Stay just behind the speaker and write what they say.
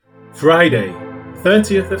Friday,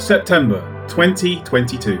 30th of September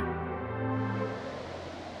 2022.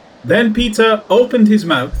 Then Peter opened his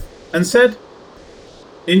mouth and said,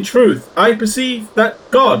 "In truth, I perceive that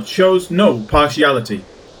God shows no partiality."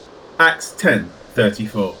 Acts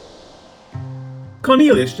 10:34.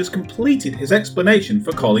 Cornelius just completed his explanation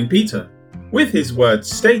for calling Peter. With his words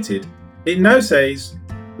stated, it now says,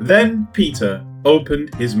 "Then Peter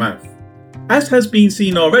opened his mouth." As has been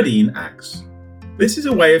seen already in Acts, this is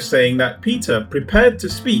a way of saying that Peter prepared to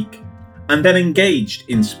speak and then engaged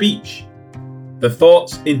in speech. The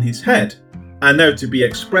thoughts in his head are now to be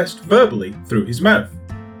expressed verbally through his mouth.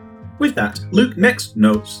 With that, Luke next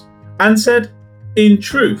notes and said, "In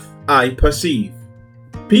truth, I perceive."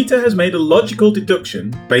 Peter has made a logical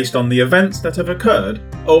deduction based on the events that have occurred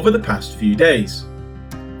over the past few days.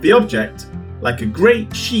 The object, like a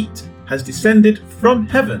great sheet, has descended from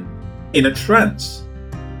heaven in a trance.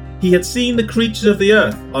 He had seen the creatures of the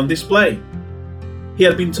earth on display. He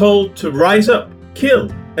had been told to rise up,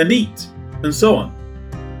 kill, and eat, and so on.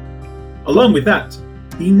 Along with that,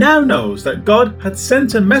 he now knows that God had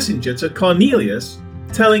sent a messenger to Cornelius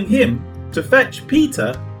telling him to fetch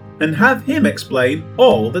Peter and have him explain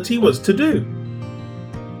all that he was to do.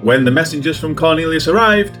 When the messengers from Cornelius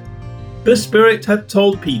arrived, the Spirit had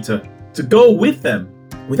told Peter to go with them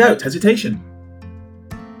without hesitation.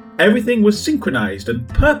 Everything was synchronized and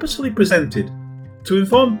purposefully presented to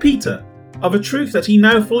inform Peter of a truth that he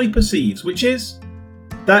now fully perceives, which is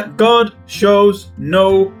that God shows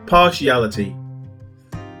no partiality.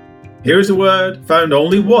 Here is a word found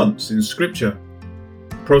only once in Scripture,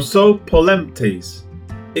 prosopolemtes.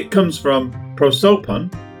 It comes from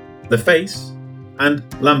prosopon, the face, and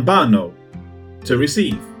lambano, to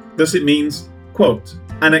receive. Thus it means, quote,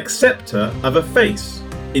 an acceptor of a face,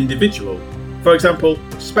 individual. For example,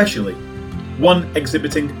 specially, one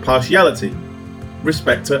exhibiting partiality,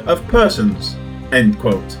 respecter of persons, end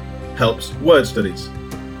quote, helps word studies.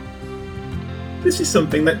 This is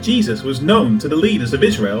something that Jesus was known to the leaders of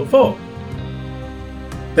Israel for.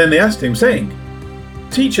 Then they asked him, saying,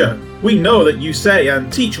 "Teacher, we know that you say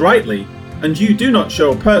and teach rightly, and you do not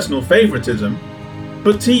show personal favoritism,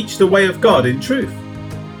 but teach the way of God in truth.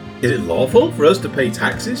 Is it lawful for us to pay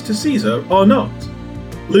taxes to Caesar or not?"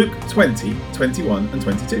 Luke 20:21 and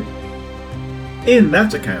 22. In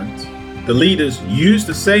that account, the leaders used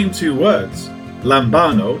the same two words,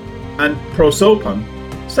 lambano and prosopon,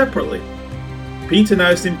 separately. Peter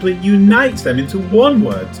now simply unites them into one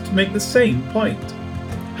word to make the same point.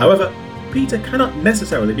 However, Peter cannot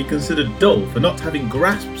necessarily be considered dull for not having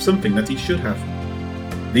grasped something that he should have.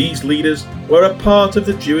 These leaders were a part of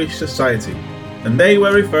the Jewish society, and they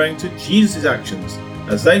were referring to Jesus' actions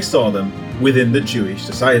as they saw them within the Jewish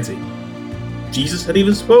society. Jesus had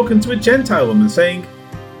even spoken to a Gentile woman saying,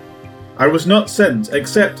 "I was not sent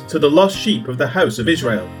except to the lost sheep of the house of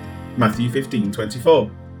Israel." Matthew 15:24.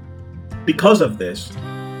 Because of this,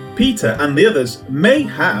 Peter and the others may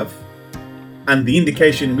have, and the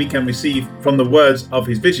indication we can receive from the words of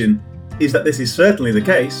his vision is that this is certainly the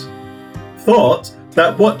case, thought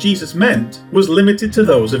that what Jesus meant was limited to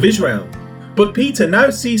those of Israel. But Peter now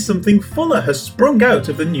sees something fuller has sprung out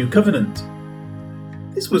of the new covenant.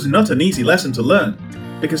 This was not an easy lesson to learn,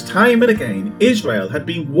 because time and again Israel had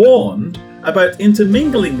been warned about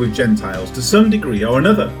intermingling with Gentiles to some degree or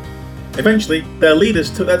another. Eventually, their leaders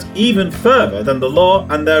took that even further than the law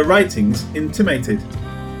and their writings intimated.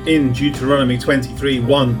 In Deuteronomy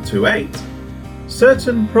 23:1-8,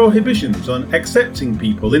 certain prohibitions on accepting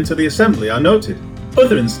people into the assembly are noted.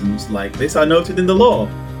 Other instances like this are noted in the law.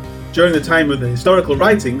 During the time of the historical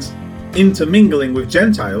writings, intermingling with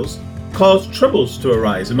Gentiles caused troubles to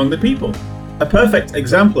arise among the people. A perfect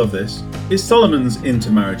example of this is Solomon's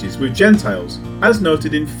intermarriages with Gentiles, as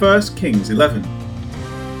noted in 1 Kings 11.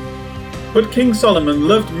 But King Solomon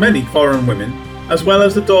loved many foreign women, as well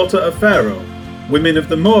as the daughter of Pharaoh, women of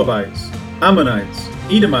the Moabites, Ammonites,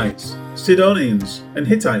 Edomites, Sidonians, and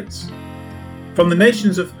Hittites, from the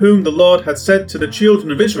nations of whom the Lord had said to the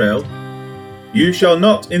children of Israel, "You shall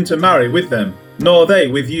not intermarry with them, nor they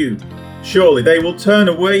with you. Surely they will turn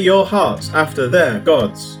away your hearts after their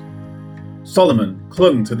gods." Solomon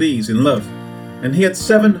clung to these in love, and he had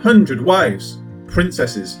 700 wives,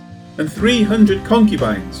 princesses, and 300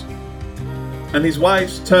 concubines. And his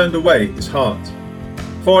wives turned away his heart.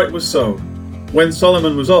 For it was so, when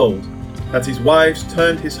Solomon was old, that his wives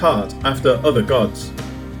turned his heart after other gods,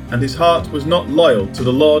 and his heart was not loyal to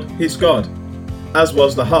the Lord his God, as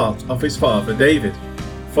was the heart of his father David.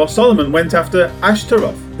 For Solomon went after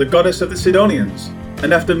Ashtaroth, the goddess of the Sidonians,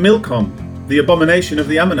 and after Milcom, the abomination of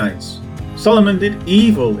the Ammonites. Solomon did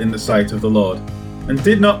evil in the sight of the Lord, and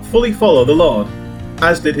did not fully follow the Lord,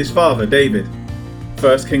 as did his father David.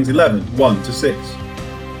 1 Kings 11, 1-6.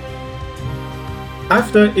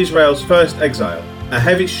 After Israel's first exile, a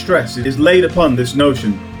heavy stress is laid upon this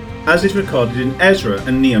notion, as is recorded in Ezra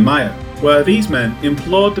and Nehemiah, where these men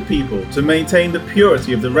implored the people to maintain the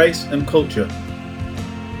purity of the race and culture,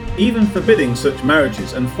 even forbidding such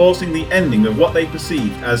marriages and forcing the ending of what they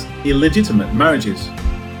perceived as illegitimate marriages.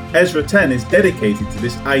 Ezra 10 is dedicated to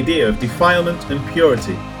this idea of defilement and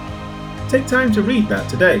purity. Take time to read that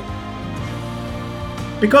today.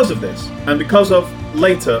 Because of this, and because of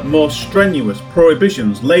later, more strenuous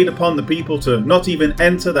prohibitions laid upon the people to not even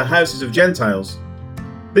enter the houses of Gentiles,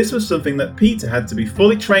 this was something that Peter had to be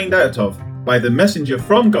fully trained out of by the messenger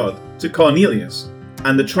from God to Cornelius,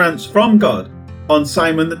 and the trance from God on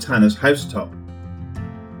Simon the tanner's housetop.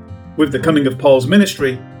 With the coming of Paul's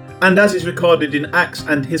ministry, and as is recorded in Acts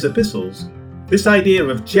and his epistles, this idea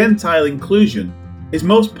of Gentile inclusion is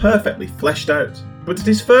most perfectly fleshed out, but it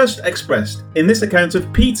is first expressed in this account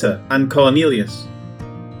of Peter and Cornelius.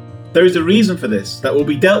 There is a reason for this that will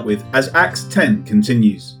be dealt with as Acts 10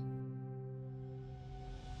 continues.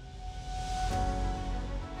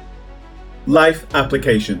 Life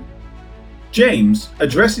application. James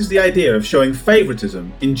addresses the idea of showing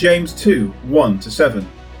favoritism in James 2, 1-7.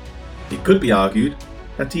 It could be argued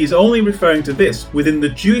that he is only referring to this within the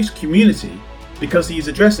Jewish community because he is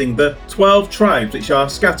addressing the 12 tribes which are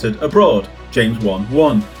scattered abroad, James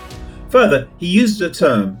 1:1. Further, he uses the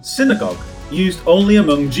term synagogue, used only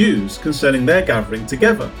among Jews concerning their gathering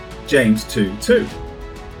together, James 2:2.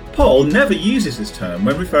 Paul never uses this term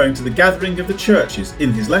when referring to the gathering of the churches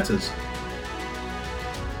in his letters.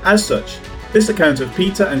 As such, this account of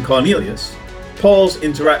Peter and Cornelius, Paul's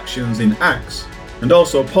interactions in Acts, and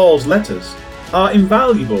also Paul's letters are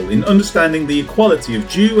invaluable in understanding the equality of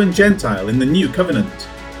Jew and Gentile in the New Covenant.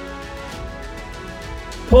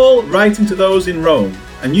 Paul, writing to those in Rome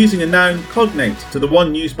and using a noun cognate to the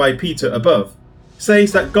one used by Peter above,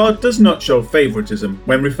 says that God does not show favoritism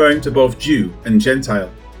when referring to both Jew and Gentile.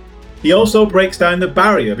 He also breaks down the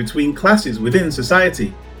barrier between classes within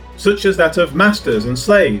society, such as that of masters and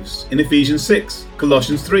slaves in Ephesians 6,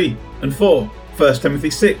 Colossians 3 and 4, 1 Timothy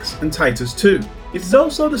 6 and Titus 2. It is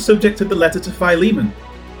also the subject of the letter to Philemon.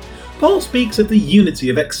 Paul speaks of the unity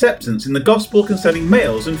of acceptance in the gospel concerning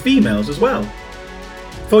males and females as well.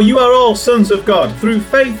 For you are all sons of God through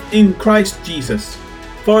faith in Christ Jesus.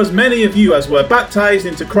 For as many of you as were baptized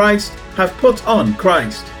into Christ have put on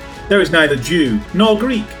Christ. There is neither Jew nor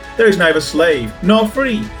Greek, there is neither slave nor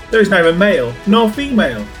free, there is neither male nor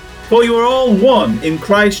female. For you are all one in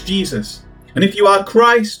Christ Jesus. And if you are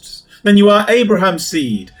Christ's, then you are Abraham's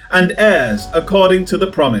seed and heirs according to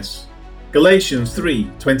the promise. Galatians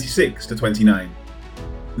 3:26-29.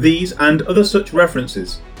 These and other such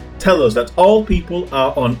references tell us that all people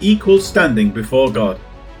are on equal standing before God,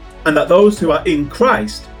 and that those who are in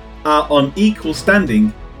Christ are on equal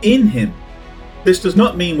standing in Him. This does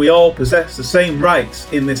not mean we all possess the same rights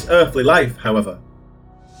in this earthly life, however.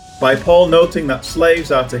 By Paul noting that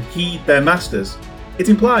slaves are to heed their masters, it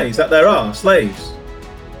implies that there are slaves.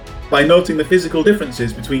 By noting the physical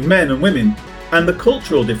differences between men and women, and the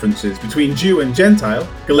cultural differences between Jew and Gentile,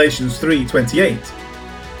 Galatians 3:28,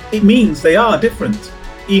 it means they are different,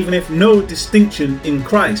 even if no distinction in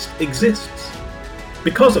Christ exists.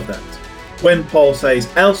 Because of that, when Paul says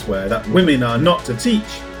elsewhere that women are not to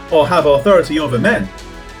teach or have authority over men,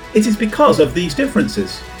 it is because of these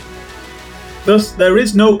differences. Thus, there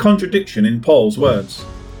is no contradiction in Paul's words.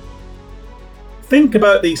 Think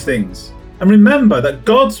about these things, and remember that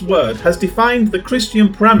God's word has defined the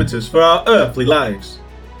Christian parameters for our earthly lives.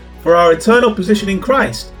 For our eternal position in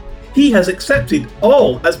Christ, He has accepted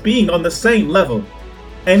all as being on the same level.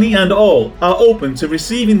 Any and all are open to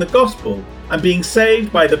receiving the gospel and being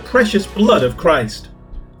saved by the precious blood of Christ.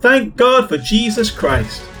 Thank God for Jesus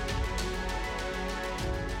Christ.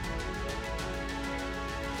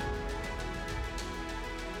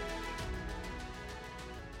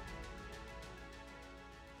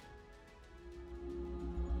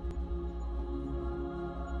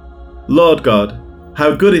 Lord God,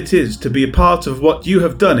 how good it is to be a part of what you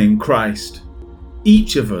have done in Christ.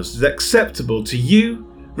 Each of us is acceptable to you,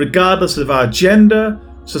 regardless of our gender,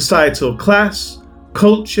 societal class,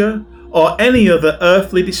 culture, or any other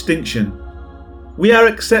earthly distinction. We are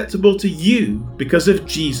acceptable to you because of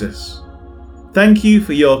Jesus. Thank you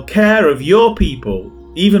for your care of your people,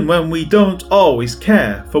 even when we don't always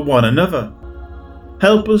care for one another.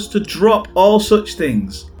 Help us to drop all such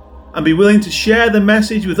things and be willing to share the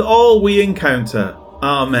message with all we encounter.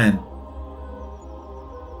 Amen.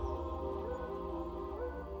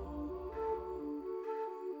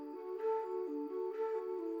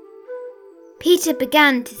 Peter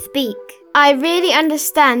began to speak. I really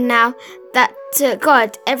understand now that to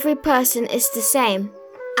God every person is the same.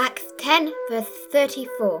 Acts 10 verse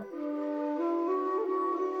 34.